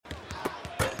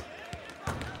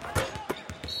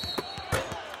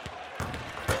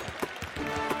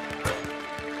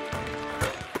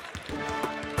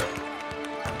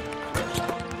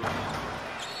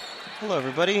Hello,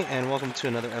 everybody, and welcome to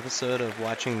another episode of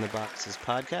Watching the Boxes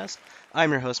podcast.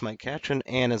 I'm your host, Mike Catron,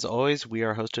 and as always, we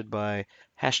are hosted by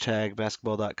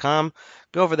 #basketball.com.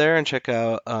 Go over there and check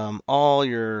out all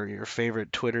your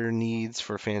favorite Twitter needs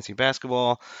for fantasy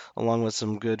basketball, along with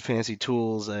some good fantasy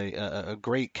tools, a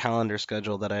great calendar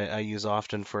schedule that I use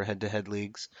often for head-to-head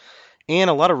leagues, and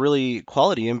a lot of really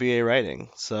quality NBA writing.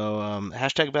 So,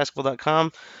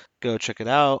 #basketball.com, go check it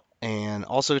out. And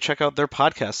also check out their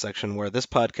podcast section where this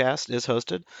podcast is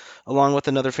hosted, along with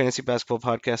another fantasy basketball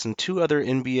podcast and two other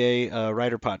NBA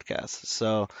writer podcasts.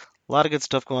 So, a lot of good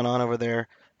stuff going on over there.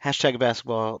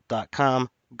 #basketball.com.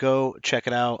 Go check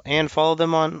it out and follow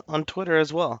them on Twitter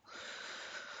as well.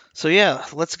 So yeah,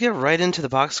 let's get right into the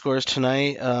box scores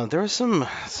tonight. There were some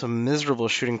miserable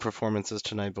shooting performances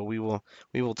tonight, but we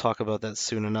will talk about that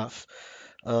soon enough.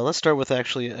 Let's start with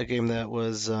actually a game that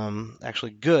was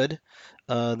actually good.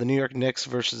 The New York Knicks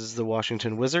versus the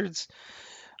Washington Wizards.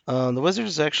 The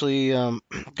Wizards actually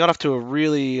got off to a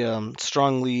really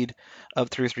strong lead up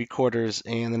through three quarters,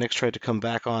 and the Knicks tried to come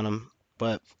back on them,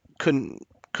 but couldn't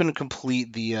couldn't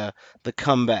complete the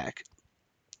comeback.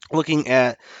 Looking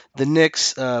at the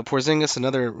Knicks, Porzingis,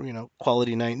 another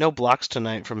quality night. No blocks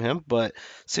tonight from him, but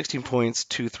 16 points,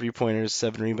 two three-pointers,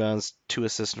 seven rebounds, two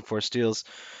assists, and four steals.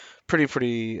 Pretty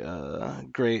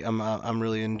great. I'm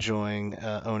really enjoying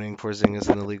owning Porzingis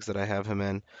in the leagues that I have him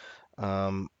in.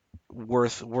 Um,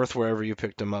 worth wherever you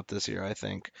picked him up this year, I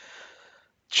think.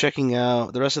 Checking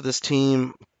out the rest of this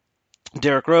team,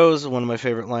 Derrick Rose, one of my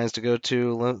favorite lines to go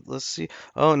to. Let's see.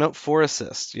 Oh no, four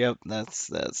assists. Yep, that's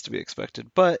to be expected.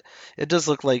 But it does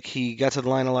look like he got to the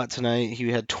line a lot tonight.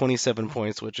 He had 27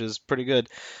 points, which is pretty good.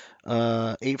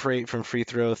 8 for 8 from free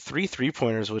throw, three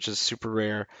three-pointers, which is super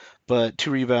rare, but two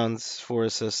rebounds, four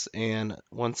assists, and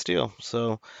one steal.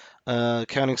 So,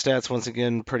 counting stats once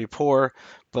again pretty poor,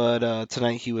 but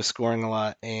tonight he was scoring a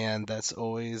lot, and that's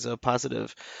always a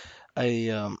positive.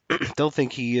 I don't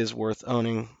think he is worth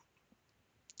owning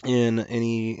in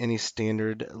any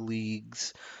standard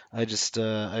leagues. I just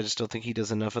don't think he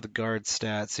does enough of the guard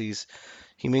stats.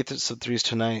 He made some threes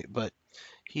tonight, but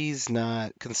he's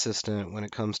not consistent when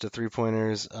it comes to three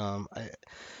pointers.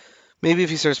 Maybe if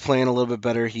he starts playing a little bit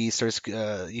better, he starts.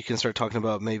 You can start talking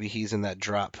about maybe he's in that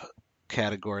drop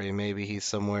category. Maybe he's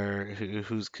somewhere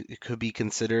who's could be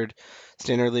considered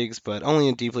standard leagues, but only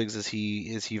in deep leagues is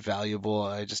he valuable.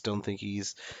 I just don't think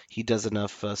he does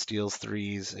enough steals,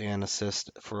 threes, and assists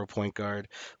for a point guard.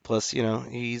 Plus,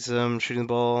 he's shooting the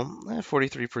ball at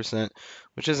 43%,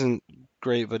 which isn't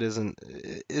great, but isn't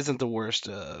the worst.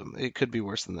 It could be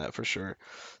worse than that for sure.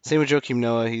 Same with Joakim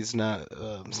Noah. He's not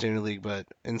standard league, but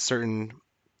in certain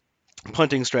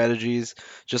punting strategies,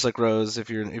 just like Rose,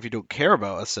 if you don't care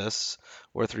about assists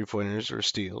or three pointers or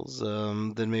steals,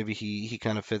 then maybe he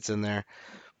kind of fits in there.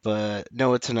 But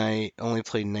Noah tonight only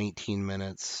played 19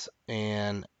 minutes,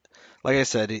 and like I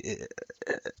said,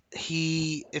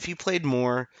 he if he played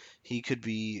more, he could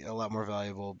be a lot more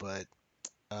valuable. But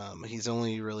he's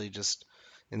only really just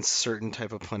in certain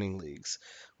type of punting leagues.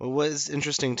 What was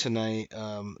interesting tonight,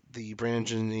 the Brandon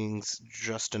Jennings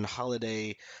Justin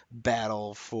Holiday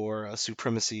battle for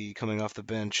supremacy coming off the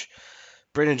bench.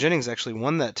 Brandon Jennings actually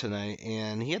won that tonight,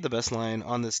 and he had the best line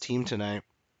on this team tonight.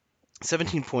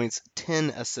 17 points, 10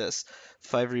 assists,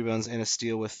 5 rebounds, and a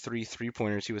steal with three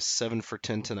three-pointers. He was 7 for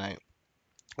 10 tonight.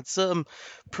 It's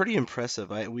pretty impressive.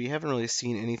 We haven't really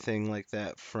seen anything like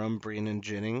that from Brandon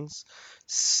Jennings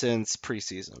since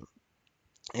preseason.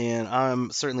 And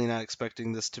I'm certainly not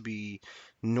expecting this to be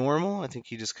normal. I think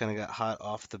he just kind of got hot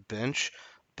off the bench,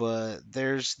 but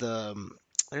there's the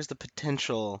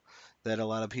potential that a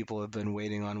lot of people have been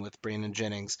waiting on with Brandon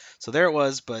Jennings. So there it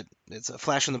was, but it's a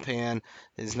flash in the pan.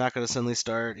 He's not going to suddenly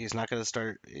start. He's not going to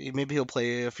start. Maybe he'll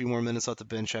play a few more minutes off the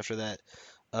bench after that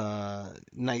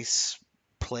nice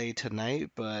play tonight,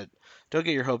 but don't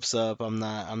get your hopes up. I'm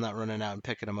not running out and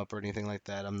picking him up or anything like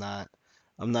that. I'm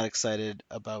not excited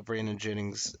about Brandon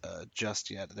Jennings just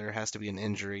yet. There has to be an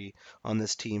injury on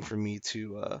this team for me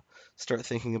to start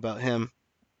thinking about him.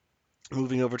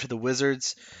 Moving over to the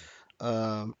Wizards,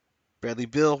 um, Bradley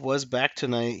Beal was back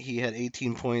tonight. He had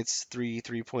 18 points, three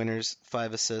three-pointers,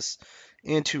 five assists,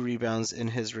 and two rebounds in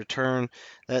his return.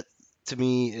 That to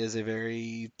me is a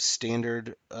very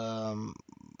standard,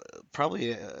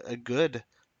 probably a good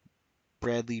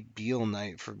Bradley Beal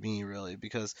night for me, really,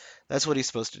 because that's what he's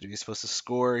supposed to do. He's supposed to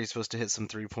score. He's supposed to hit some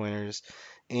three pointers.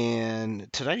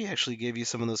 And tonight he actually gave you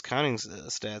some of those counting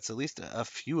stats, at least a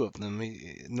few of them.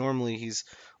 Normally he's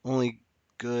only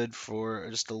good for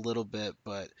just a little bit,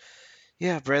 but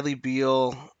yeah, Bradley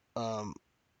Beal. Um,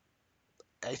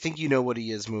 I think you know what he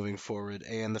is moving forward,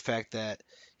 and the fact that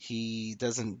He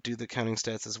doesn't do the counting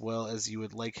stats as well as you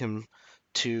would like him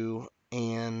to,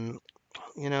 and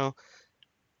you know,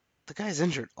 the guy's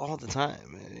injured all the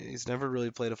time. He's never really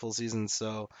played a full season,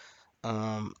 so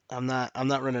I'm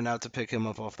not running out to pick him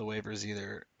up off the waivers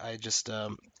either. I just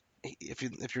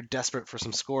if you're desperate for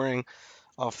some scoring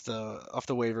off the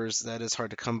waivers, that is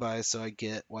hard to come by. So I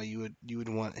get why you would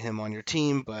want him on your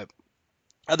team, but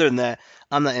other than that,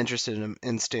 I'm not interested in him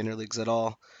in standard leagues at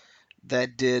all.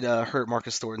 That did hurt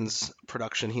Marcus Thornton's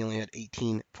production. He only had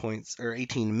 18 points or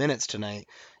 18 minutes tonight.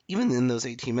 Even in those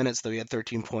 18 minutes, though, he had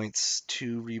 13 points,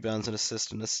 2 rebounds, an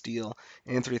assist, and a steal,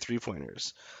 and 3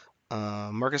 3-pointers.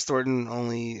 Marcus Thornton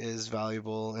only is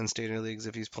valuable in standard leagues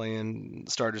if he's playing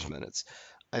starters minutes.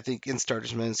 I think in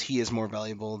starters minutes, he is more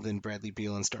valuable than Bradley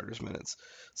Beal in starters minutes.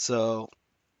 So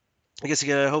I guess you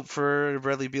gotta hope for a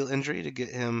Bradley Beal injury to get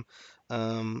him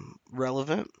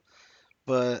relevant.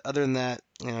 But other than that,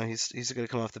 he's going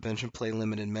to come off the bench and play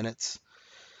limited minutes.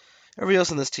 Everybody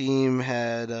else on this team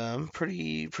had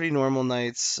pretty normal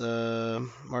nights.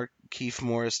 Keith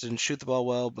Morris didn't shoot the ball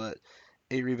well, but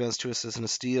 8 rebounds, 2 assists, and a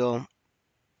steal.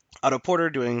 Otto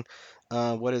Porter doing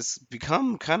what has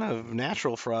become kind of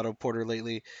natural for Otto Porter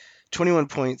lately. 21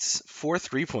 points, 4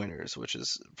 3-pointers, which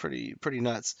is pretty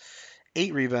nuts.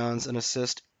 8 rebounds, an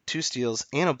assist, 2 steals,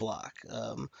 and a block.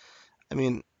 I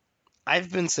mean,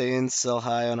 I've been saying sell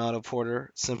high on Otto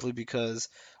Porter simply because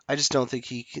I just don't think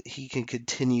he can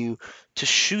continue to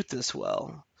shoot this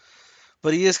well.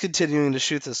 But he is continuing to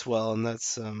shoot this well, and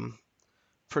that's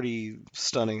pretty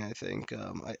stunning. I think.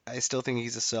 I still think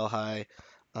he's a sell high.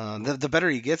 The better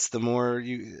he gets, the more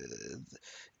you.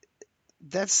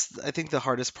 That's I think the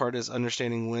hardest part is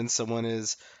understanding when someone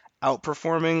is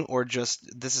outperforming or just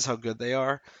this is how good they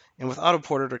are. And with Otto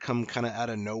Porter to come kind of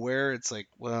out of nowhere, it's like,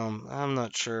 well, I'm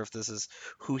not sure if this is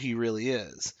who he really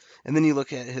is. And then you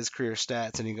look at his career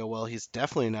stats and you go, well, he's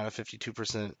definitely not a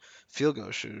 52% field goal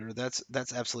shooter.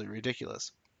 That's absolutely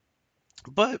ridiculous.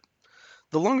 But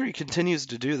the longer he continues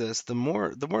to do this, the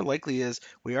more likely is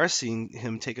we are seeing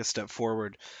him take a step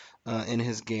forward in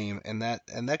his game, and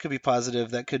that could be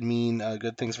positive. That could mean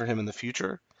good things for him in the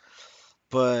future.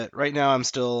 But right now,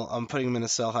 I'm putting him in a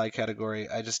sell high category.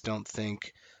 I just don't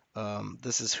think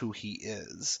this is who he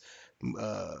is.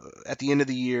 At the end of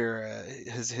the year,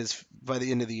 his by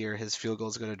the end of the year, his field goal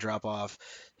is going to drop off,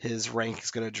 his rank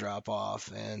is going to drop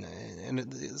off, and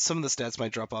some of the stats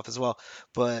might drop off as well.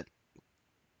 But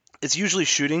it's usually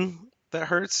shooting that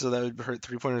hurts, so that would hurt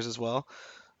 3 pointers as well.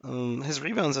 His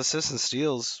rebounds, assists, and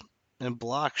steals and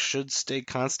blocks should stay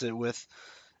constant with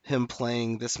him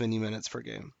playing this many minutes per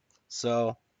game.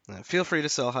 So feel free to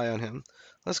sell high on him.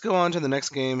 Let's go on to the next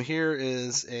game. Here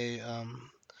is a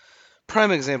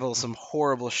prime example of some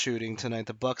horrible shooting tonight.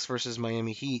 The Bucks versus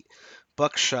Miami Heat.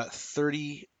 Bucks shot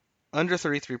under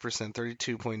 33%,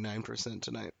 32.9%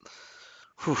 tonight.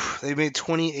 Whew, they made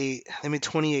 28. They made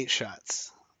 28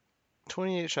 shots.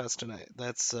 28 shots tonight.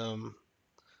 That's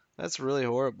really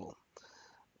horrible.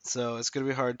 So it's going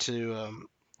to be hard to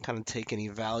kind of take any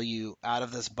value out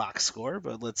of this box score,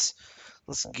 but let's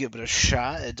give it a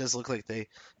shot. It does look like they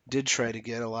did try to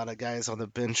get a lot of guys on the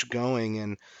bench going,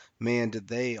 and man, did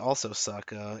they also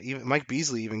suck. Even Mike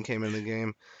Beasley even came in the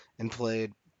game and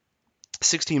played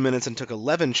 16 minutes and took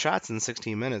 11 shots in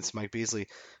 16 minutes. Mike Beasley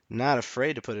not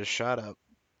afraid to put his shot up.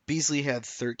 Beasley had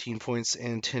 13 points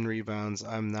and 10 rebounds.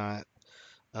 I'm not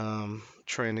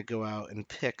trying to go out and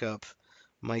pick up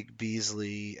Mike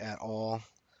Beasley at all.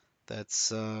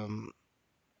 That's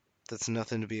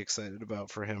nothing to be excited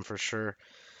about for him for sure.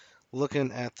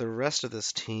 Looking at the rest of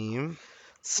this team,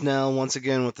 Snell once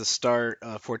again with the start,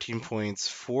 14 points,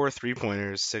 4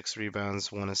 3-pointers, 6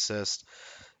 rebounds, 1 assist.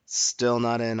 Still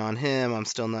not in on him. I'm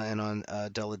still not in on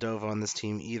Deladova on this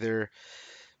team either.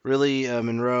 Really,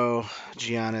 Monroe,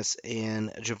 Giannis,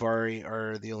 and Jabari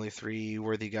are the only 3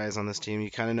 worthy guys on this team. You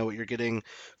kind of know what you're getting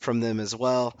from them as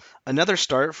well. Another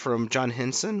start from John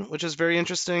Henson, which is very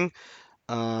interesting.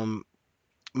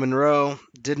 Monroe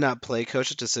did not play.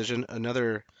 Coach's decision.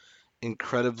 Another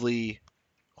incredibly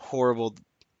horrible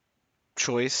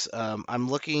choice. I'm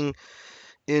looking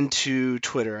into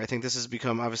Twitter. I think this has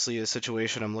become obviously a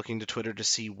situation. I'm looking to Twitter to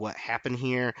see what happened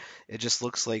here. It just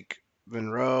looks like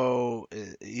Monroe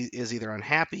is either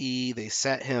unhappy. They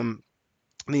sat him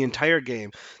the entire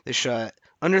game. They shot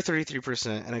under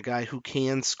 33%, and a guy who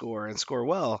can score and score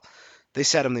well, they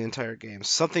sat him the entire game.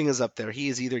 Something is up there. He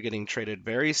is either getting traded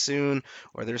very soon,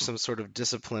 or there's some sort of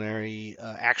disciplinary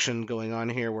action going on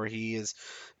here where he is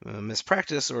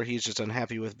mispractice, or he's just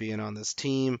unhappy with being on this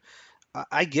team.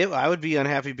 I would be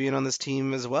unhappy being on this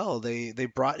team as well. They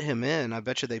brought him in. I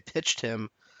bet you they pitched him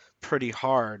pretty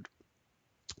hard.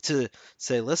 to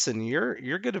say, listen, you're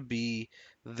going to be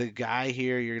the guy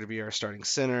here. You're going to be our starting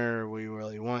center. We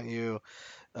really want you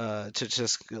to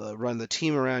just run the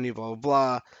team around you, blah blah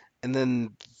blah. And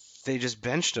then they just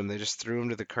benched him. They just threw him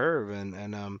to the curb,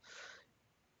 and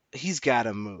he's got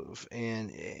to move.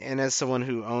 And as someone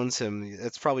who owns him,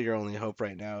 that's probably your only hope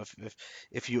right now.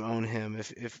 If you own him,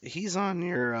 if he's on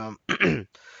your if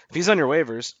he's on your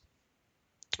waivers,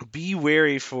 be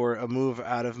wary for a move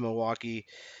out of Milwaukee.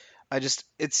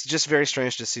 It's just very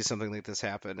strange to see something like this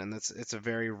happen, and it's a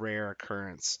very rare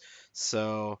occurrence.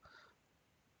 So,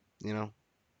 you know,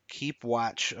 keep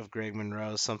watch of Greg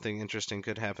Monroe. Something interesting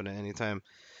could happen at any time.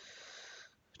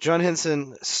 John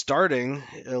Henson starting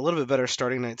a little bit better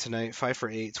starting night tonight. 5 for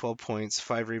 8, 12 points,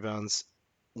 5 rebounds,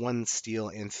 1 steal,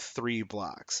 and 3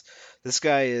 blocks. This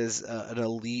guy is an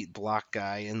elite block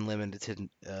guy in limited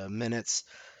minutes.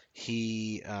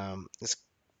 He is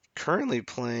currently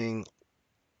playing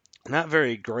not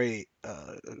very great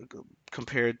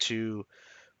compared to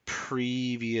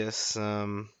previous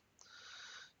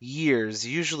years.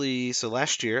 Usually, so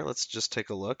last year, let's just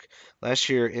take a look. Last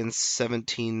year in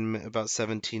about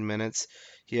 17 minutes,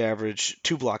 he averaged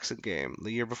 2 blocks a game.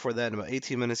 The year before that, in about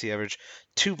 18 minutes, he averaged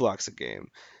 2 blocks a game.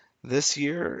 This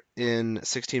year, in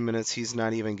 16 minutes, he's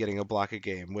not even getting a block a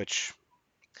game, which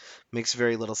makes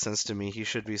very little sense to me. He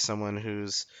should be someone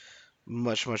who's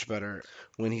much better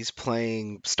when he's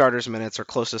playing starters minutes or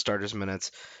close to starters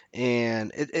minutes,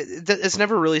 and it's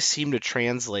never really seemed to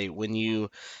translate. When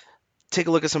you take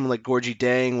a look at someone like Gorgie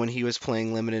Dang, when he was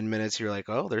playing limited minutes, you're like,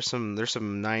 oh, there's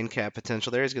some 9 cap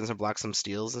potential there. He's getting some blocks, some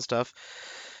steals and stuff.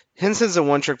 Henson's a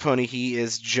one trick pony. He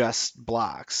is just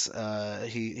blocks.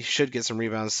 He should get some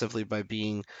rebounds simply by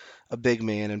being a big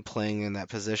man and playing in that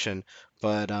position,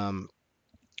 but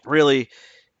really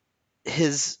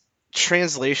his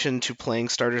translation to playing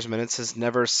starters minutes has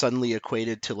never suddenly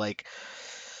equated to, like,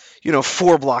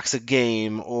 4 blocks a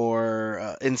game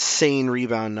or insane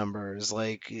rebound numbers.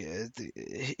 Like,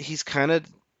 he's got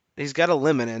a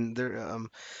limit, and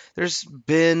there's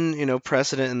been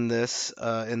precedent in this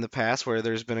in the past where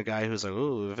there's been a guy who's like,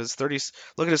 ooh, if it's 30,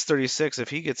 look at his 36. If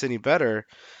he gets any better,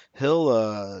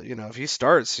 he'll if he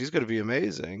starts, he's going to be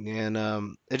amazing.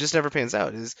 And it just never pans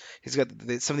out. He's got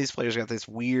some of these players got this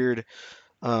weird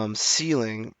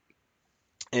ceiling,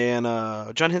 and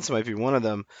John Henson might be one of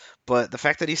them. But the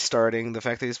fact that he's starting, the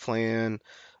fact that he's playing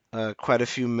quite a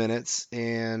few minutes,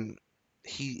 and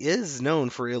he is known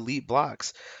for elite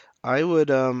blocks, I would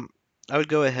I would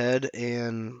go ahead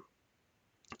and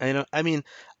I mean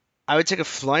I would take a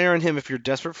flyer on him if you're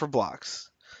desperate for blocks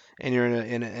and you're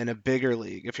in a bigger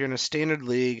league. If you're in a standard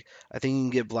league, I think you can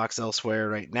get blocks elsewhere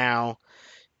right now,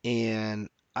 and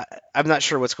I, I'm not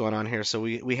sure what's going on here, so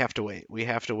we have to wait. We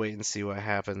have to wait and see what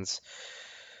happens.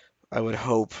 I would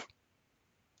hope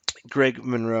Greg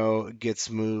Monroe gets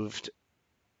moved,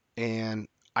 and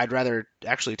I'd rather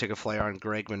actually take a flyer on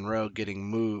Greg Monroe getting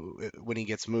moved when he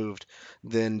gets moved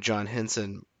than John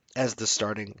Henson as the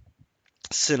starting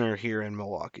center here in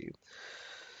Milwaukee.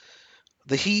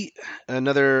 The Heat,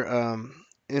 another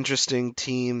interesting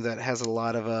team that has a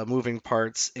lot of moving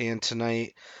parts, and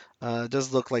tonight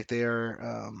does look like they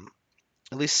are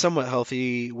at least somewhat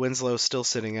healthy. Winslow's still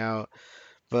sitting out,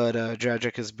 but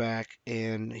Dragic is back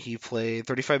and he played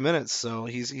 35 minutes, so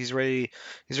he's ready.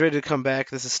 He's ready to come back.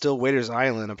 This is still Waiters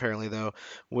Island, apparently, though.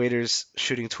 Waiters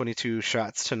shooting 22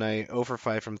 shots tonight, 0 for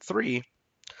 5 from three,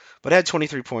 but had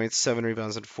 23 points, 7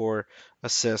 rebounds, and 4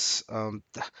 assists.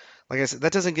 Like I said,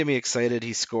 that doesn't get me excited.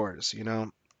 He scores.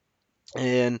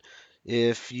 And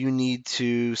if you need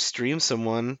to stream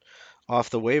someone off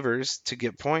the waivers to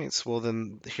get points, well,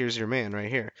 then here's your man right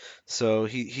here. So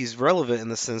he's relevant in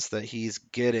the sense that he's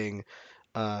getting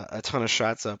a ton of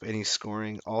shots up and he's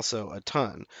scoring also a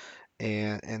ton,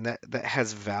 and that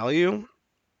has value.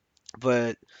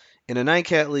 But in a 9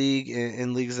 cat league,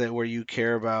 in leagues that where you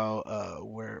care about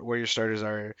where your starters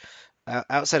are,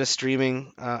 outside of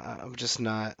streaming,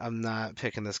 I'm not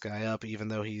picking this guy up, even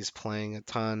though he's playing a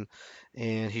ton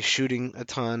and he's shooting a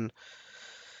ton.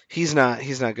 He's not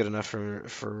good enough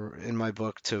for in my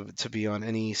book to be on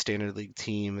any standard league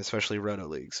team, especially roto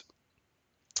leagues.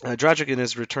 Dragic in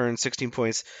his return, 16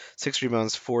 points, 6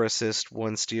 rebounds, 4 assists,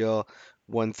 1 steal,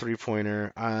 1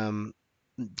 3-pointer.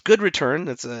 Good return.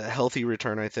 That's a healthy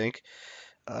return, I think.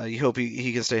 You hope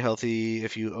he can stay healthy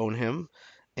if you own him,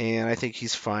 and I think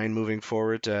he's fine moving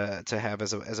forward to have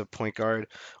as a point guard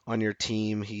on your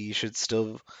team. He should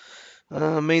still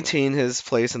maintain his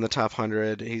place in the top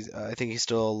 100. I think he's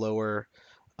still a lower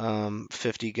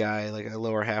 50 guy, like a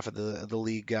lower half of the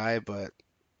league guy, but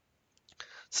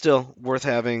still worth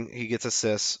having. He gets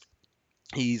assists.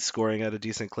 He's scoring at a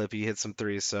decent clip. He hits some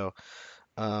threes, so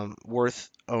Worth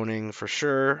owning for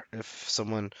sure if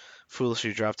someone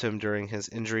foolishly dropped him during his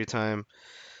injury time.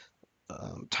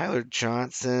 Tyler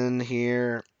Johnson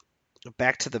here,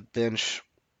 back to the bench,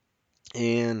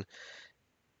 and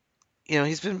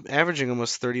he's been averaging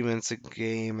almost 30 minutes a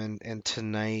game, and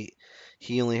tonight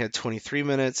he only had 23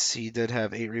 minutes. He did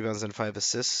have 8 rebounds and 5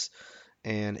 assists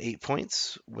and 8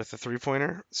 points with a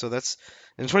three-pointer. So that's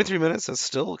in 23 minutes. That's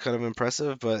still kind of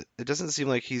impressive, but it doesn't seem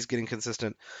like he's getting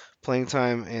consistent playing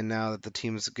time. And now that the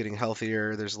team's getting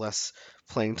healthier, there's less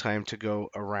playing time to go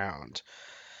around.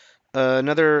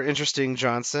 Another interesting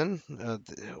Johnson.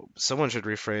 Someone should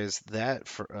rephrase that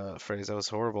phrase. That was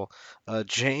horrible.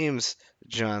 James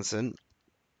Johnson,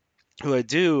 who I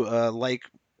do like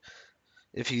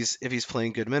if he's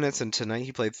playing good minutes, and tonight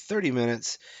he played 30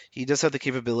 minutes. He does have the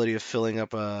capability of filling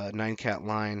up a 9-cat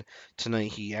line.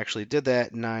 Tonight he actually did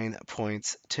that. 9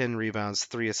 points, 10 rebounds,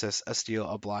 3 assists, a steal,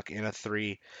 a block, and a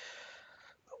three.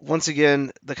 Once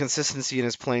again, the consistency in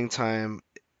his playing time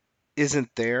isn't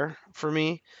there for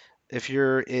me. If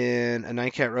you're in a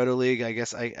 9-cat roto league, I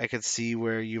guess I could see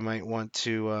where you might want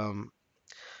to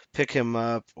pick him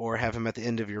up or have him at the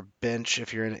end of your bench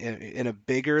if you're in a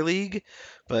bigger league.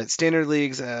 But standard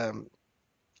leagues,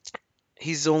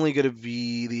 he's only going to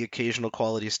be the occasional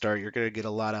quality start. You're going to get a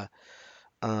lot of,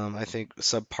 I think,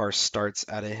 subpar starts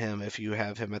out of him if you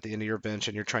have him at the end of your bench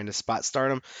and you're trying to spot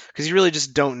start him, because you really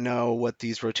just don't know what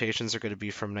these rotations are going to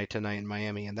be from night to night in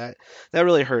Miami, and that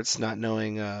really hurts not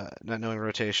knowing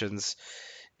rotations.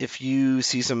 If you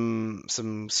see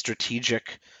some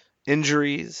strategic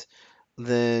injuries,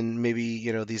 then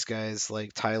maybe these guys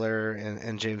like Tyler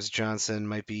and James Johnson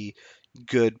might be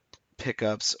good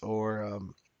pickups or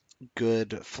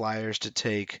good flyers to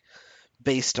take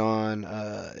based on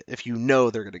if you know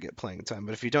they're going to get playing time.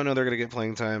 But if you don't know they're going to get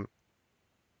playing time,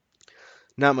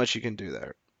 not much you can do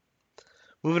there.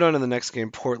 Moving on to the next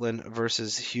game, Portland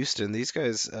versus Houston. These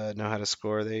guys know how to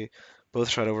score. They both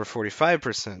shot over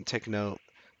 45%. Take note,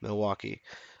 Milwaukee.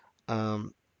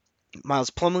 Um, Miles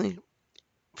Plumlee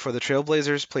for the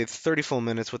Trailblazers played 30 full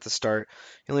minutes with the start.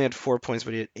 He only had 4 points,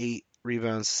 but he had 8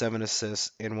 rebounds, 7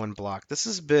 assists, and 1 block. This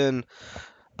has been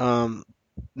um,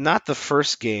 not the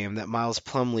first game that Miles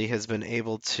Plumlee has been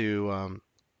able to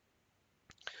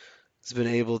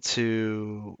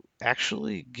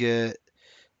actually get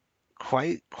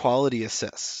quite quality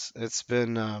assists. It's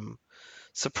been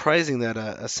surprising that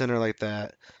a center like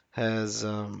that has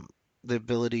the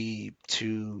ability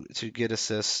to get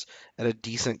assists at a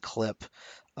decent clip.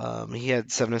 He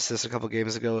had 7 assists a couple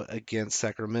games ago against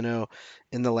Sacramento.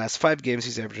 In the last 5 games,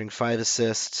 he's averaging 5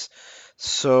 assists.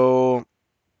 So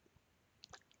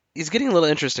he's getting a little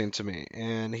interesting to me,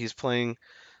 and he's playing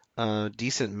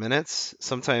decent minutes.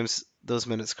 Sometimes those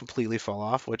minutes completely fall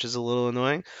off, which is a little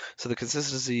annoying. So the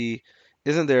consistency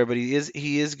isn't there, but he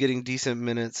is getting decent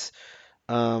minutes.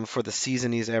 For the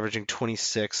season, he's averaging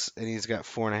 26, and he's got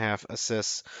 4.5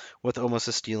 assists with almost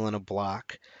a steal and a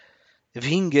block. If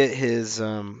he can get his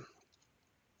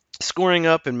scoring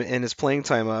up and his playing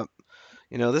time up,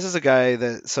 this is a guy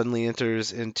that suddenly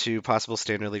enters into possible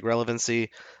standard league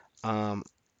relevancy. Um,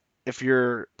 if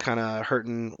you're kind of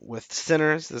hurting with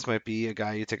centers, this might be a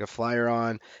guy you take a flyer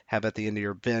on, have at the end of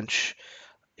your bench.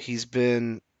 He's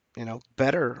been,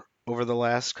 better over the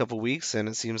last couple weeks, and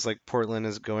it seems like Portland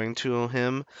is going to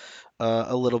him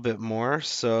a little bit more.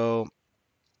 So,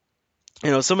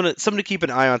 someone to keep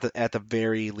an eye on at the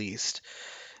very least.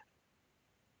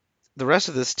 The rest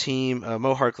of this team,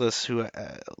 Mo Harkless, who,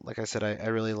 like I said, I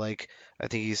really like. I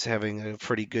think he's having a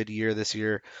pretty good year this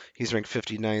year. He's ranked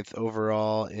 59th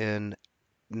overall in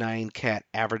 9-cat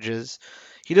averages.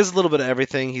 He does a little bit of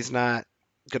everything. He's not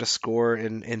going to score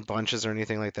in bunches or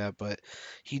anything like that, but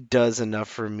he does enough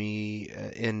for me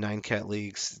in 9-cat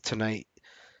leagues. Tonight,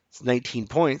 it's 19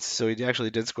 points, so he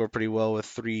actually did score pretty well with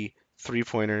three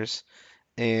three-pointers.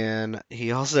 And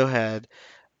he also had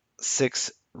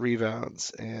 6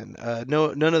 rebounds and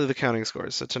none of the counting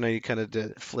scores. So tonight he kind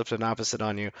of flipped an opposite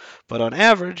on you, but on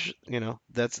average,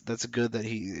 that's good that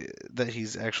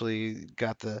he's actually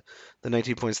got the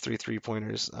 19 points, 3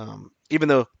 3-pointers. Even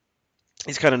though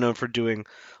he's kind of known for doing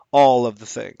all of the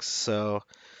things. So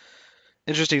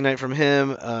interesting night from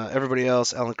him. Everybody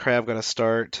else, Alan Crabb got a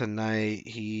start tonight.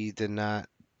 He did not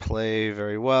play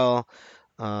very well.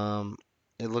 Um,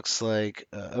 it looks like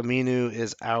Aminu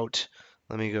is out.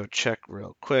 Let me go check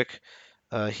real quick.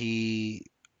 He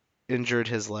injured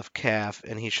his left calf,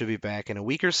 and he should be back in a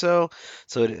week or so.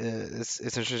 So it's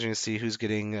interesting to see who's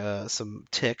getting some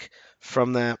tick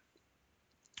from that.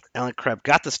 Alan Crabb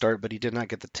got the start, but he did not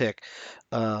get the tick.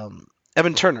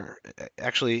 Evan Turner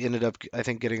actually ended up, I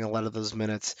think, getting a lot of those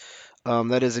minutes.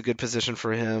 That is a good position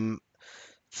for him.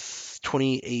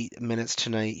 28 minutes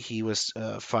tonight. He was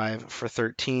 5 for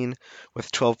 13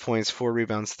 with 12 points, 4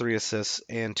 rebounds, 3 assists,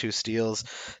 and 2 steals.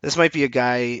 This might be a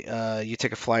guy you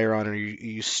take a flyer on or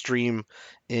you stream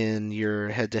in your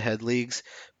head-to-head leagues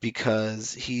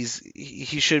because he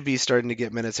should be starting to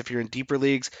get minutes. If you're in deeper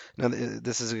leagues, now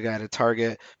this is a guy to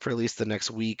target for at least the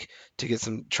next week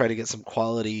to try to get some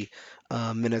quality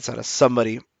minutes out of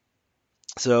somebody.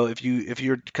 So if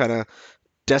you're kind of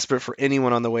desperate for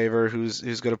anyone on the waiver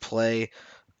who's going to play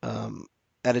um,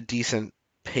 at a decent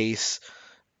pace.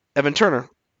 Evan Turner,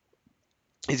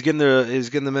 he's getting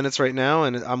the minutes right now,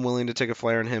 and I'm willing to take a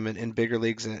flyer on him in bigger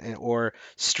leagues or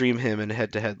stream him in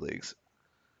head-to-head leagues.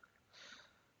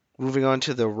 Moving on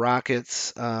to the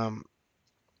Rockets,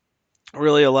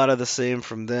 really a lot of the same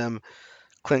from them.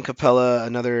 Clint Capella,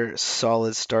 another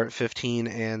solid start, 15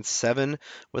 and 7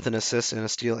 with an assist and a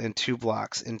steal and 2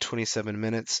 blocks in 27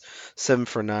 minutes, 7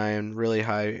 for 9, really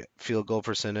high field goal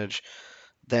percentage.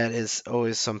 That is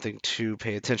always something to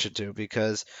pay attention to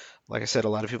because, like I said, a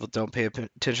lot of people don't pay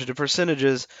attention to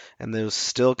percentages, and those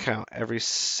still count every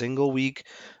single week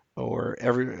or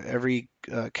every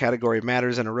category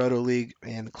matters in a roto league.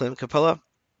 And Clint Capella,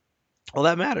 well,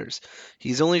 that matters.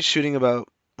 He's only shooting about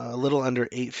a little under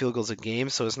 8 field goals a game,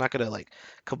 so it's not going to like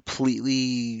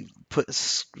completely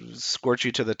scorch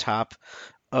you to the top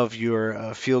of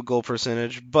your field goal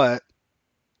percentage, but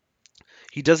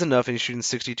he does enough, and he's shooting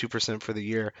 62% for the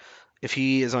year. If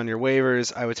he is on your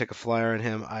waivers, I would take a flyer on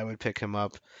him. I would pick him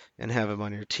up and have him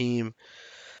on your team.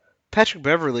 Patrick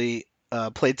Beverley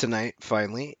played tonight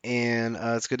finally, and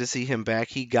it's good to see him back.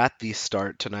 He got the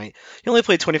start tonight. He only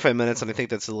played 25 minutes, and I think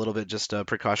that's a little bit just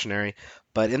precautionary.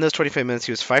 But in those 25 minutes,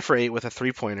 he was 5 for 8 with a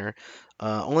 3-pointer,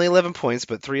 only 11 points,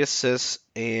 but 3 assists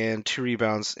and 2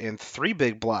 rebounds and 3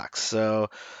 big blocks. So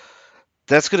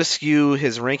that's going to skew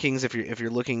his rankings if you're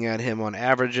looking at him on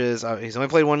averages. He's only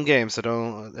played one game, so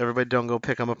don't go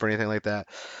pick him up or anything like that.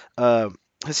 Uh,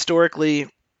 Historically,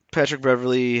 Patrick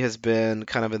Beverley has been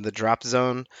kind of in the drop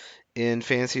zone in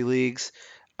fantasy leagues.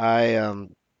 I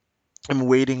am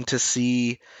waiting to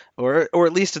see, or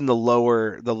at least in the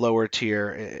lower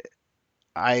tier.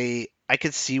 I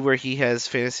could see where he has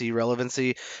fantasy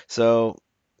relevancy, so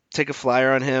take a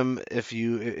flyer on him if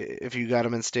you got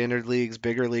him in standard leagues,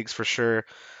 bigger leagues for sure.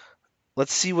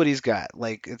 Let's see what he's got.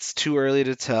 Like, it's too early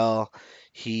to tell.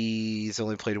 He's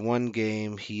only played one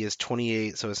game. He is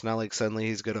 28, so it's not like suddenly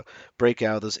he's going to break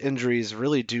out. Those injuries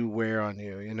really do wear on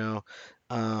you, you know.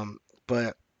 Um,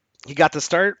 but he got the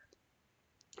start,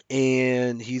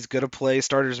 and he's going to play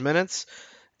starters minutes,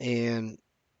 and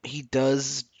he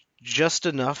does just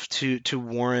enough to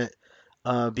warrant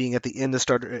being at the end of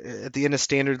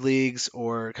standard leagues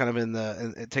or kind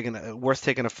of worth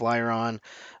taking a flyer on,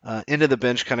 into the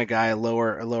bench kind of guy, a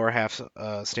lower half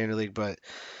standard league. But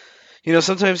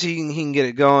sometimes he can get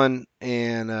it going,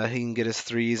 and he can get his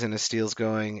threes and his steals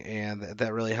going, and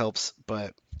that really helps.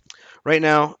 But right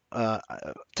now,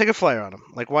 take a flyer on him.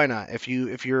 Like, why not? If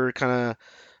you're kind of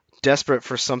desperate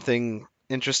for something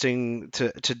interesting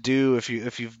to do, if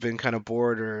you've been kind of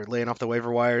bored or laying off the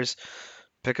waiver wires,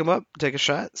 pick him up, take a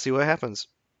shot, see what happens.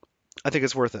 I think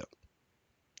it's worth it.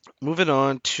 Moving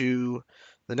on to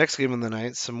the next game of the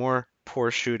night, some more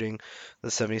poor shooting. The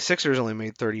 76ers only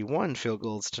made 31 field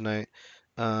goals tonight,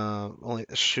 only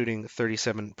shooting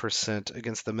 37%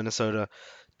 against the Minnesota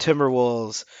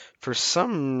Timberwolves. For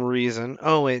some reason,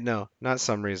 oh wait, no, not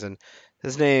some reason.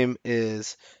 His name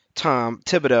is Tom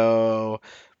Thibodeau,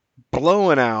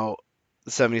 blowing out the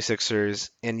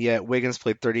 76ers, and yet Wiggins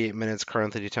played 38 minutes,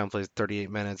 Karl-Anthony Towns played 38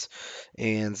 minutes,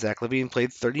 and Zach LaVine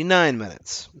played 39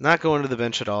 minutes. Not going to the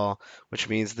bench at all, which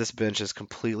means this bench is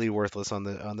completely worthless on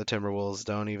the Timberwolves.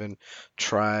 Don't even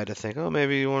try to think, oh,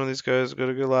 maybe one of these guys is going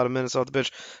to get a lot of minutes off the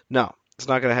bench. No, it's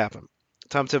not going to happen.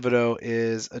 Tom Thibodeau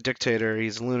is a dictator.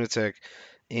 He's a lunatic,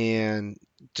 and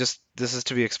just this is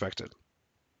to be expected.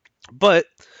 But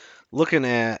looking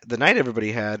at the night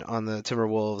everybody had on the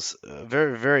Timberwolves,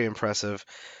 very, very impressive.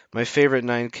 My favorite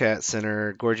 9-cat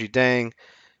center, Gorgie Dang,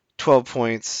 12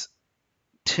 points,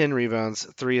 10 rebounds,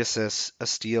 3 assists, a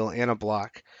steal, and a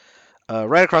block.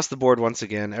 Right across the board once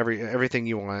again, everything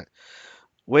you want.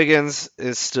 Wiggins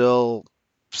is still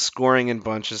scoring in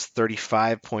bunches,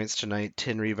 35 points tonight,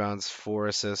 10 rebounds, 4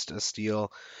 assists, a steal,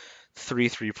 3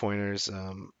 3-pointers.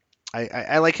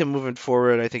 I like him moving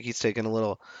forward. I think he's taken a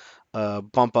little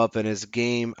bump up in his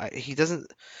game. He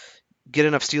doesn't get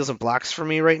enough steals and blocks for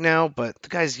me right now, but the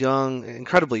guy's young,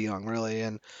 incredibly young, really,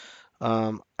 and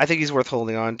I think he's worth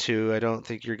holding on to. I don't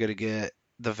think you're going to get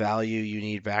the value you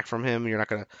need back from him. You're not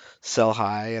going to sell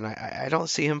high, and I don't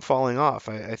see him falling off.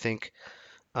 I think,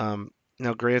 now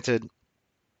granted,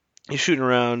 He's shooting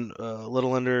around a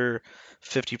little under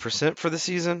 50% for the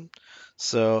season,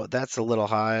 so that's a little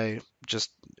high.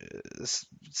 Just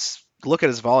look at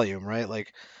his volume, right?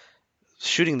 Like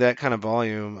shooting that kind of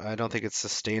volume, I don't think it's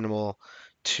sustainable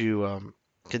to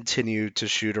continue to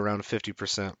shoot around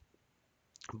 50%.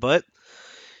 But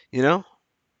you know,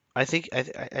 I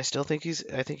still think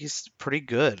he's pretty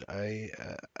good.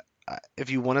 If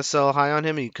you want to sell high on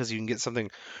him because you can get something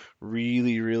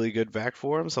really good back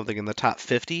for him, something in the top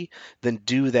 50, then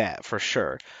do that for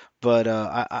sure.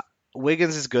 But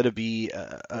Wiggins is going to be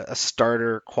a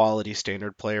starter quality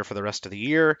standard player for the rest of the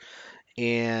year,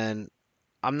 and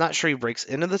I'm not sure he breaks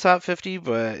into the top 50,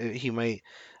 but he might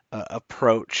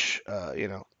approach, uh,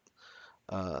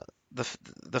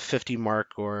 the 50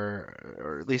 mark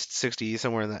or at least 60,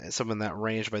 somewhere in that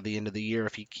range by the end of the year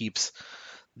if he keeps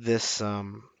this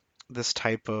this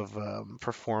type of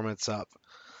performance up.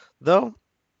 Though,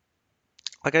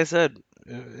 like I said,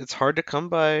 it's hard to come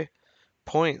by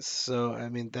points. So I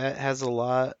mean that has a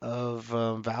lot of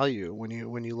value when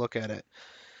you look at it.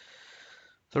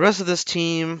 The rest of this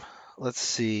team, let's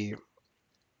see,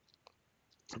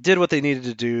 did what they needed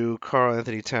to do. Karl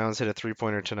Anthony Towns hit a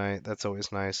three-pointer tonight. That's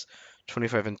always nice.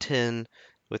 25 and 10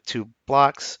 with 2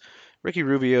 blocks. Ricky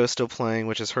Rubio is still playing,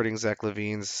 which is hurting Zach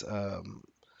LaVine's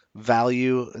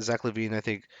value. Zach LaVine, I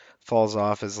think, falls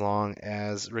off as long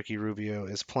as Ricky Rubio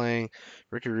is playing.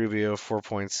 Ricky Rubio, 4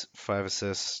 points, 5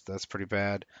 assists. That's pretty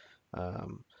bad.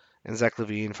 Um, and Zach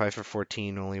LaVine, 5 for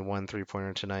 14, only 1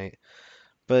 3-pointer tonight.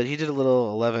 But he did a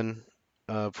little 11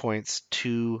 points,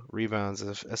 2 rebounds,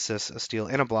 assists, a steal,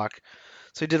 and a block.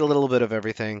 So he did a little bit of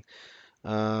everything.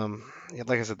 Yeah,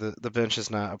 like I said, the bench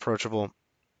is not approachable.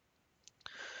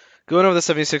 Going over the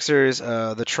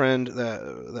 76ers, the trend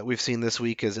that we've seen this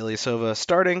week is Ilyasova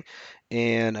starting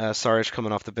and Saric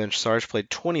coming off the bench. Saric played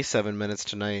 27 minutes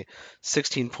tonight,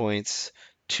 16 points,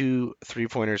 2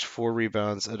 3-pointers, 4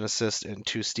 rebounds, an assist, and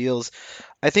 2 steals.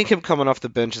 I think him coming off the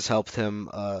bench has helped him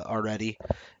already,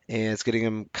 and it's getting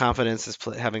him confidence. Is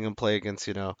having him play against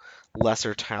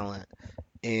lesser talent,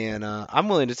 and I'm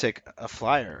willing to take a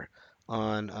flyer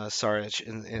on Saric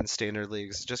in standard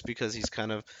leagues just because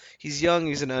he's young,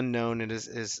 he's an unknown, and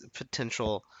his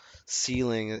potential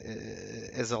ceiling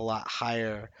is a lot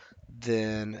higher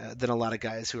than a lot of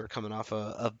guys who are coming off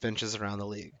of benches around the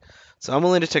league. So I'm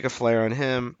willing to take a flyer on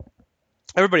him.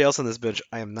 Everybody else on this bench,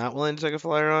 I am not willing to take a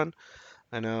flyer on.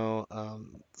 I know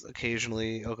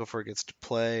occasionally Okafor gets to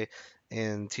play,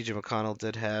 and TJ McConnell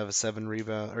did have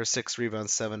 6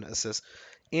 rebounds, 7 assists,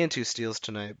 and 2 steals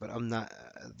tonight. But I'm not.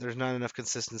 There's not enough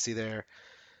consistency there.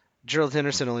 Gerald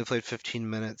Henderson only played 15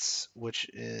 minutes, which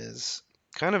is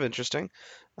kind of interesting.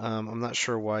 I'm not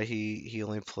sure why he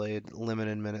only played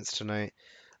limited minutes tonight.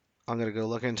 I'm gonna go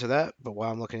look into that. But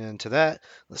while I'm looking into that,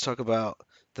 let's talk about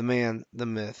the man, the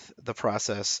myth, the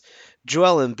process.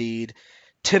 Joel Embiid,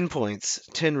 10 points,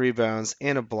 10 rebounds,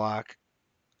 and a block,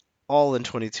 all in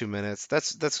 22 minutes.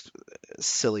 That's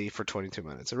silly for 22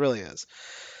 minutes. It really is.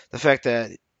 The fact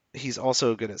that he's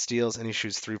also good at steals and he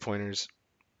shoots 3-pointers,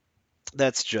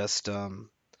 that's just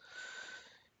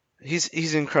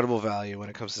he's incredible value when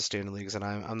it comes to standard leagues, and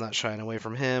I'm not shying away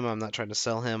from him. I'm not trying to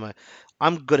sell him.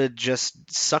 I'm gonna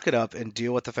just suck it up and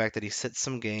deal with the fact that he sits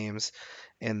some games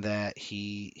and that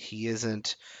he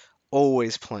isn't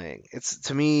always playing. It's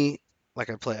to me like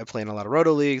I play in a lot of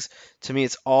roto leagues. To me,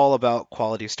 it's all about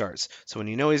quality starts. So when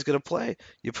you know he's gonna play,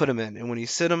 you put him in, and when you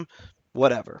sit him,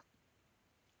 whatever.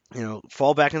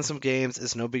 Fall back in some games.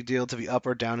 It's no big deal to be up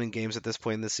or down in games at this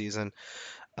point in the season.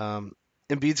 Um,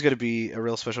 Embiid's going to be a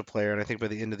real special player, and I think by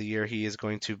the end of the year he is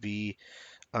going to be,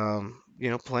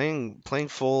 playing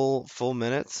full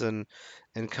minutes and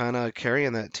kind of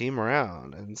carrying that team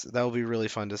around, and so that will be really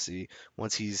fun to see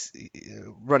once he's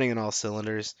running in all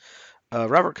cylinders.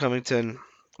 Robert Covington,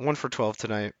 1 for 12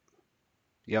 tonight.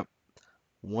 Yep,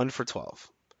 1 for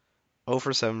 12, 0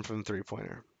 for 7 from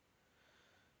 3-pointer.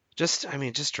 Just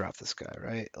drop this guy,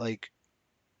 right? Like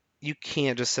you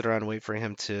can't just sit around and wait for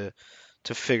him to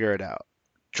figure it out.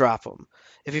 Drop him.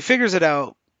 If he figures it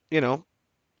out, you know,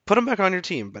 put him back on your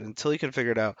team. But until he can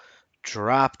figure it out,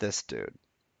 drop this dude.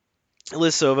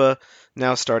 Ilyasova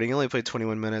now starting. He only played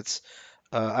 21 minutes.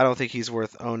 I don't think he's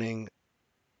worth owning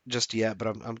just yet, but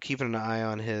I'm keeping an eye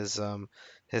on his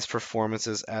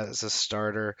performances as a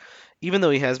starter. Even though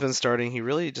he has been starting, he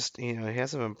really just he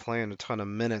hasn't been playing a ton of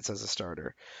minutes as a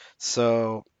starter.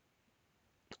 So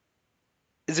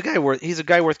he's a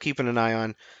guy worth keeping an eye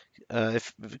on.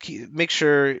 If make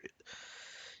sure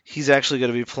he's actually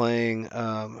going to be playing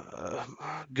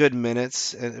good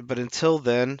minutes. But until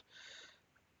then,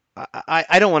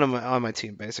 I don't want him on my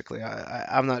team. Basically,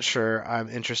 I'm not sure I'm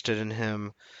interested in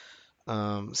him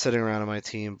sitting around on my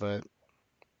team, but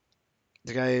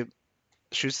the guy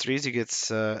shoots threes. He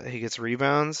gets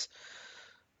rebounds.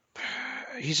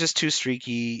 He's just too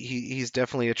streaky. He's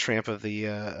definitely a tramp of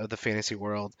the fantasy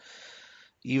world.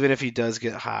 Even if he does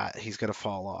get hot, he's gonna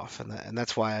fall off, and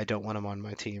that's why I don't want him on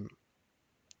my team.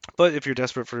 But if you're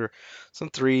desperate for some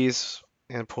threes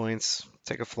and points,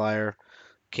 take a flyer.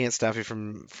 Can't stop you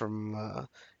from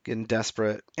getting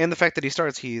desperate. And the fact that he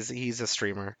starts, he's a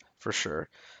streamer for sure.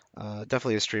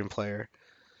 Definitely a stream player.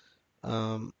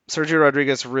 Sergio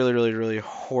Rodriguez, really, really, really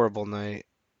horrible night.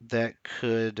 That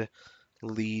could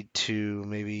lead to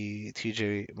maybe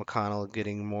TJ McConnell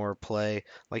getting more play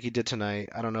like he did tonight.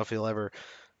 I don't know if he'll ever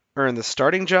earn the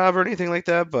starting job or anything like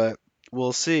that, but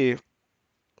we'll see.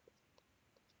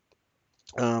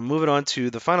 Moving on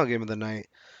to the final game of the night.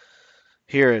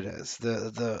 Here it is,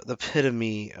 the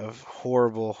epitome of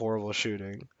horrible, horrible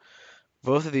shooting.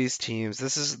 Both of these teams.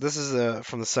 This is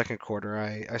from the second quarter.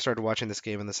 I started watching this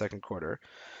game in the second quarter.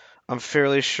 I'm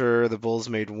fairly sure the Bulls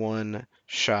made one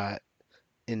shot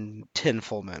in 10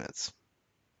 full minutes.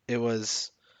 It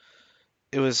was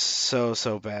it was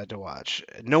so bad to watch.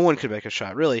 No one could make a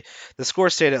shot. Really, the score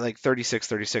stayed at like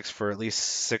 36-36 for at least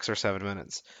 6 or 7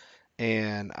 minutes,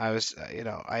 and I was,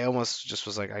 I almost just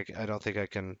was like, I don't think I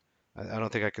can, I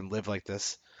don't think I can live like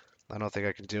this. I don't think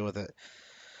I can deal with it.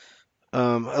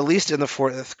 At least in the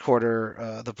fourth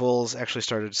quarter, the Bulls actually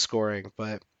started scoring,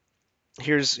 but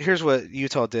here's what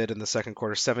Utah did in the second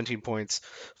quarter: 17 points,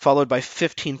 followed by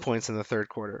 15 points in the third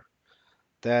quarter.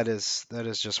 That is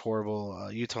just horrible.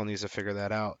 Utah needs to figure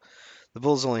that out. The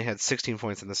Bulls only had 16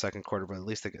 points in the second quarter, but at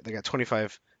least they got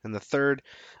 25 in the third.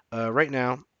 Right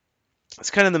now,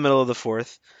 it's kind of in the middle of the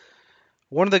fourth.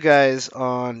 One of the guys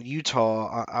on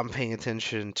Utah I'm paying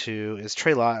attention to is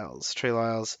Trey Lyles. Trey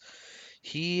Lyles,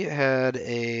 he had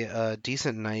a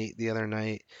decent night the other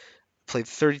night. Played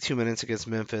 32 minutes against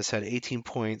Memphis, had 18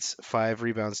 points, 5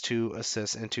 rebounds, 2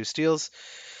 assists, and 2 steals,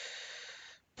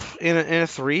 and a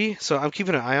three. So I'm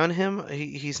keeping an eye on him.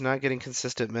 He's not getting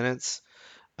consistent minutes,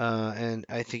 and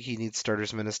I think he needs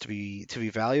starters minutes to be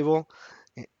valuable.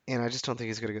 And I just don't think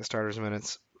he's going to get starters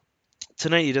minutes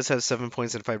tonight. He does have 7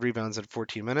 points and 5 rebounds in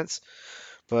 14 minutes,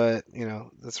 but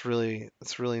that's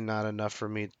really not enough for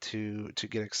me to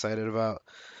get excited about.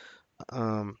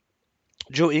 Um,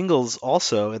 Joe Ingles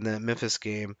also in that Memphis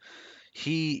game.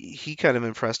 He kind of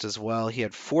impressed as well. He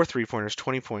had 4 3-pointers,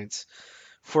 20 points,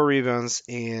 4 rebounds,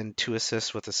 and 2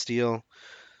 assists with a steal.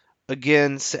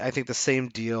 Again, I think the same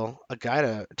deal. A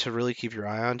guy to really keep your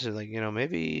eye on, to like,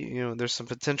 maybe, there's some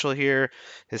potential here.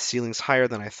 His ceiling's higher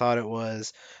than I thought it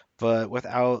was, but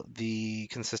without the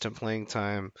consistent playing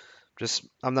time, just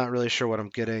I'm not really sure what I'm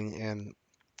getting, and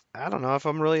I don't know if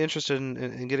I'm really interested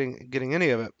in getting any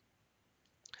of it.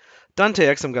 Dante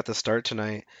Exum got the start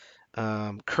tonight.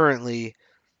 Currently,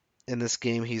 in this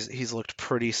game, he's looked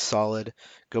pretty solid.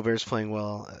 Gobert's playing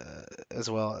well as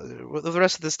well. With the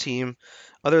rest of this team,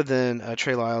 other than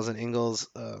Trey Lyles and Ingles,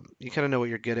 you kind of know what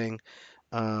you're getting.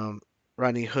 Um,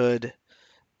 Rodney Hood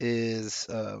is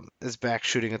back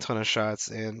shooting a ton of shots,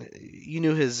 and you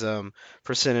knew his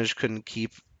percentage couldn't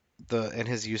keep and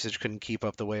his usage couldn't keep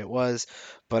up the way it was.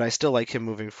 But I still like him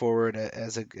moving forward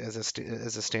as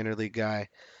a standard league guy.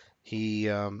 He's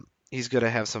going to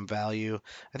have some value.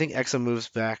 I think Exum moves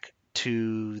back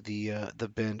to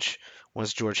the bench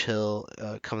once George Hill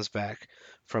comes back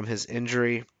from his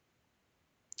injury.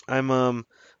 I'm not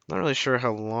really sure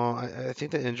how long. I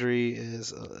think the injury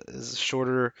is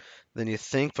shorter than you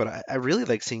think, but I really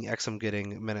like seeing Exum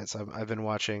getting minutes. I've been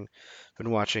watching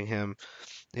him.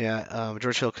 Yeah,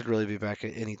 George Hill could really be back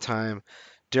at any time.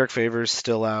 Derek Favors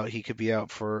still out. He could be out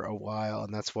for a while,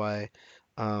 and that's why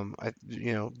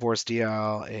Boris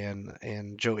Diaw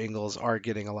and Joe Ingles are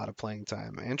getting a lot of playing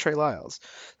time, and Trey Lyles.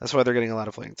 That's why they're getting a lot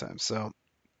of playing time. So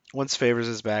once Favors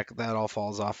is back, that all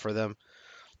falls off for them.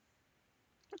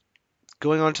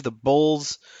 Going on to the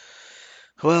Bulls.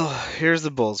 Well, here's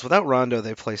the Bulls. Without Rondo,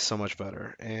 they play so much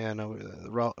better, and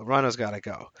Rondo's got to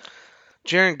go.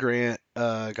 Jaren Grant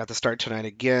got the start tonight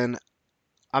again.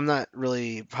 I'm not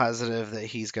really positive that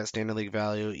he's got standard league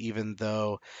value, even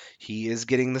though he is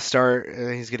getting the start.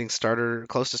 He's getting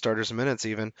close to starters minutes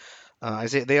even.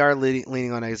 They are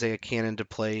leaning on Isaiah Cannon to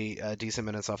play decent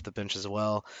minutes off the bench as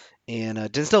well. And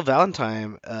Denzel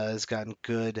Valentine has gotten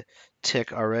good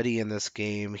tick already in this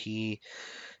game. He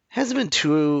hasn't been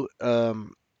too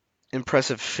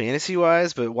impressive fantasy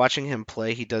wise, but watching him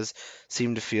play, he does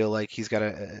seem to feel like he's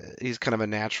kind of a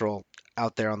natural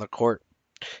out there on the court.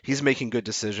 He's making good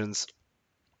decisions,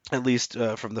 at least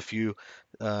from the few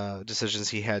decisions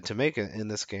he had to make in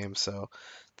this game. So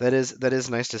that is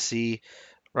nice to see.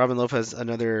 Robin Lopez,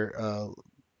 another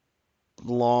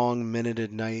long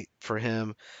minuted night for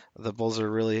him. The Bulls are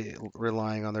really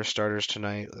relying on their starters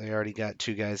tonight. They already got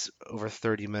two guys over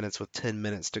 30 minutes with 10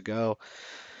 minutes to go.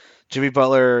 Jimmy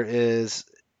Butler is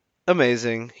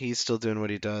amazing. He's still doing what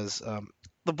he does.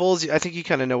 The Bulls, I think you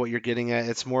kind of know what you're getting at.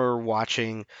 It's more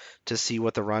watching to see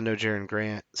what the Rondo Jaren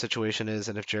Grant situation is,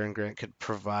 and if Jaren Grant could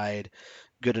provide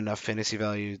good enough fantasy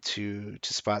value to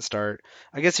spot start.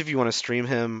 I guess if you want to stream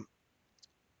him,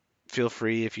 feel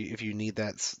free if you need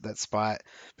that spot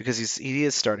because he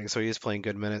is starting, so he is playing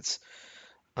good minutes.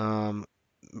 Um,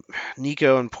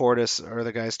 Nico and Portis are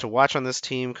the guys to watch on this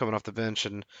team coming off the bench,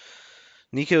 and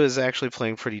Nico is actually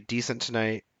playing pretty decent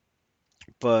tonight,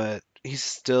 but he's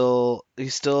still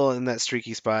in that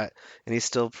streaky spot, and he's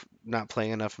still not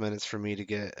playing enough minutes for me to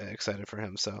get excited for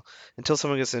him. So until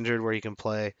someone gets injured where he can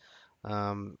play,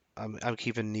 I'm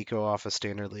keeping Nico off of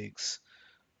standard leagues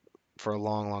for a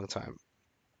long, long time.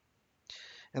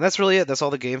 And that's really it. That's all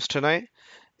the games tonight.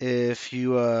 If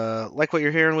you like what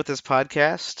you're hearing with this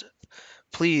podcast,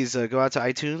 please go out to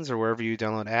iTunes or wherever you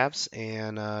download apps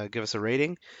and give us a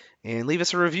rating and leave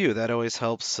us a review. That always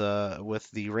helps with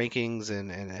the rankings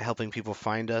and helping people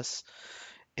find us.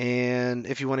 And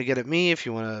if you want to get at me, if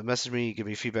you want to message me, give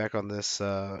me feedback on this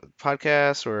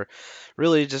podcast, or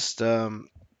really just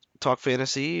talk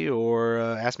fantasy or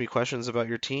ask me questions about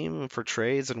your team for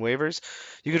trades and waivers,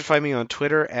 you can find me on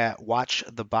Twitter at Watch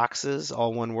the Boxes,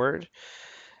 all one word.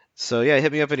 So yeah,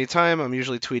 hit me up anytime. I'm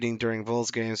usually tweeting during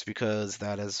Bulls games because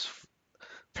that is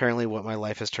apparently what my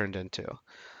life has turned into.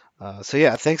 So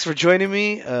yeah, thanks for joining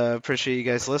me. Appreciate you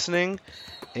guys listening,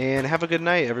 and have a good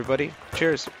night, everybody.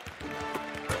 Cheers.